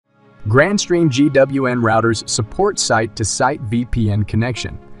Grandstream GWN routers support site-to-site VPN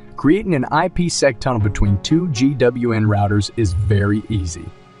connection. Creating an IPSec tunnel between two GWN routers is very easy.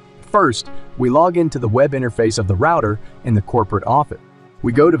 First, we log into the web interface of the router in the corporate office.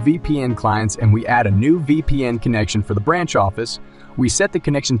 We go to VPN clients and we add a new VPN connection for the branch office. We set the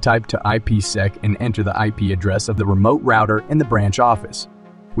connection type to IPSec and enter the IP address of the remote router in the branch office.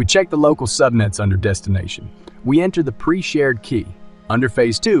 We check the local subnets under destination. We enter the pre-shared key. Under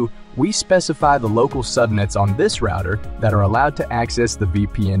Phase 2, we specify the local subnets on this router that are allowed to access the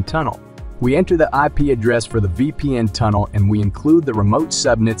VPN tunnel. We enter the IP address for the VPN tunnel and we include the remote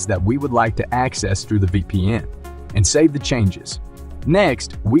subnets that we would like to access through the VPN, and save the changes.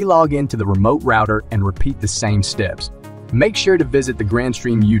 Next, we log into the remote router and repeat the same steps. Make sure to visit the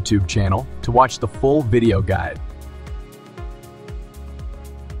Grandstream YouTube channel to watch the full video guide.